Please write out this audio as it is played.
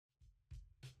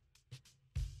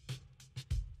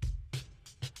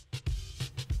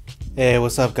Hey,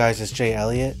 what's up guys, it's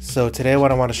Ellyiot. So today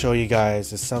what I want to show you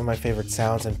guys is some of my favorite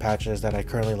sounds and patches that I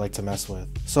currently like to mess with.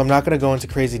 So I'm not going to go into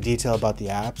crazy detail about the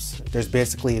apps. There's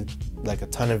basically like a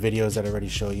ton of videos that already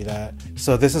show you that.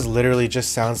 So this is literally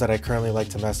just sounds that I currently like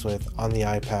to mess with on the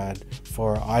iPad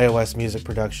for iOS music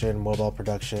production, mobile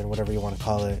production, whatever you want to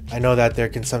call it. I know that there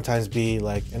can sometimes be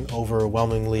like an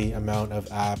overwhelmingly amount of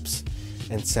apps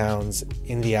and sounds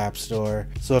in the App Store.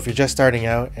 So if you're just starting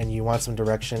out and you want some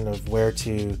direction of where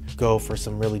to go for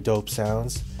some really dope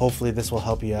sounds, hopefully this will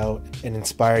help you out and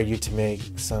inspire you to make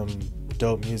some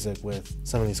dope music with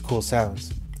some of these cool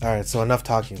sounds. Alright, so enough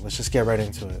talking, let's just get right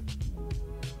into it.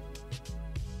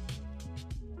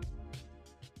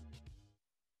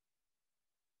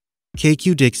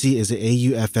 KQ Dixie is an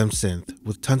AU/FM synth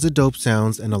with tons of dope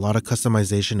sounds and a lot of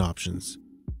customization options.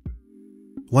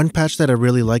 One patch that I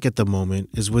really like at the moment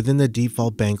is within the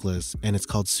default bank list, and it's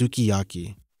called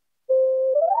Sukiyaki.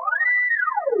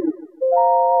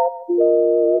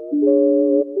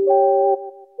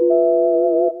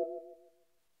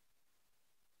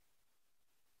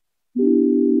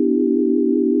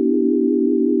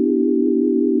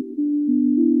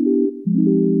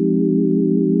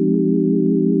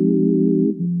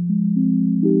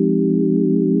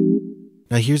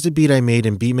 Now here's the beat I made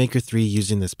in Beatmaker 3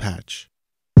 using this patch.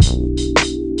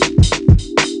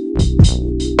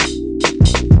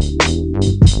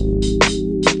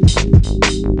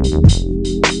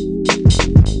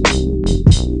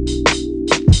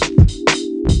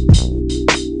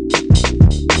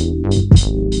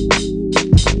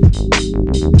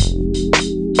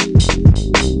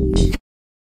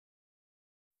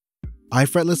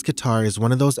 iFretless guitar is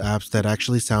one of those apps that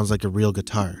actually sounds like a real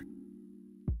guitar,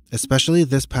 especially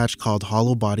this patch called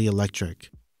Hollowbody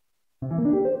Electric.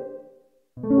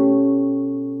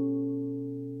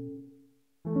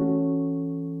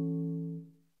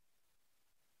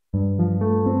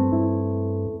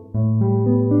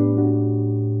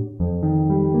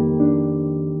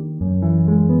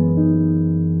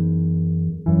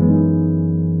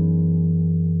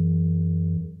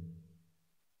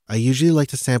 I usually like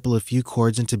to sample a few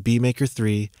chords into Beatmaker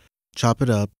 3, chop it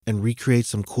up, and recreate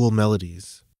some cool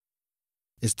melodies.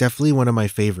 It's definitely one of my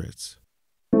favorites.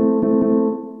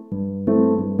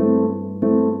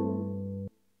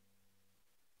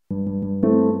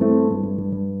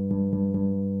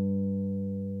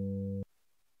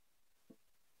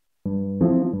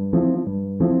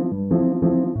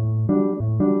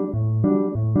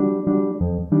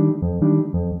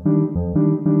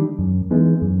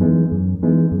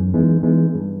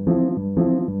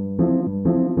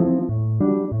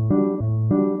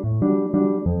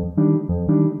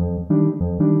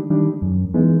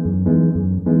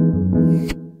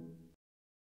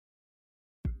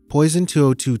 Poison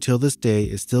 202 till this day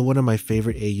is still one of my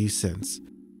favorite AU synths,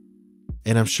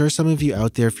 and I'm sure some of you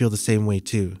out there feel the same way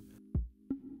too.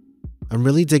 I'm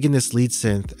really digging this lead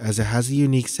synth as it has a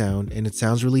unique sound and it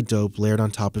sounds really dope layered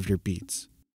on top of your beats.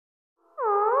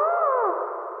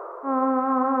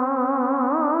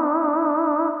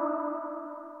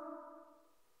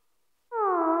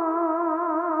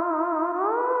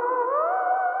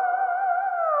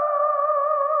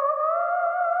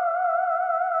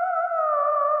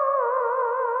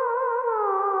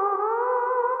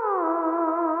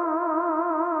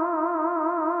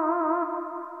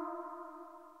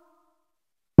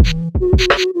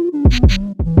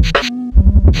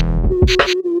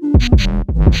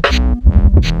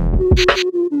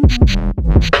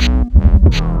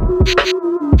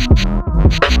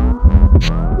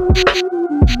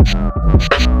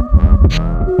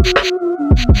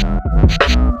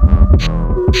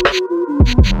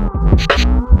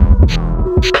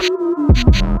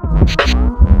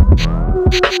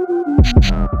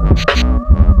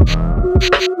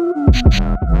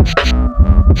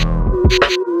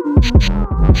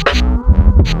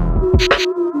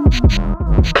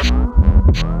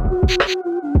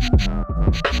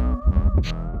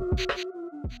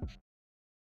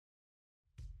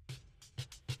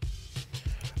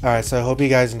 Alright, so I hope you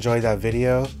guys enjoyed that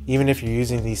video. Even if you're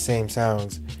using these same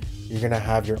sounds, you're gonna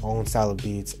have your own style of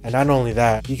beats. And not only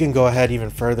that, you can go ahead even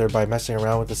further by messing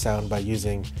around with the sound by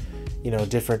using,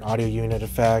 different audio unit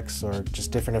effects or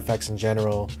just different effects in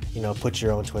general, put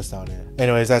your own twist on it.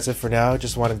 Anyways, that's it for now.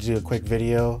 Just wanted to do a quick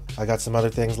video. I got some other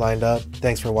things lined up.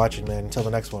 Thanks for watching, man. Until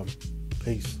the next one.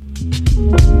 Peace.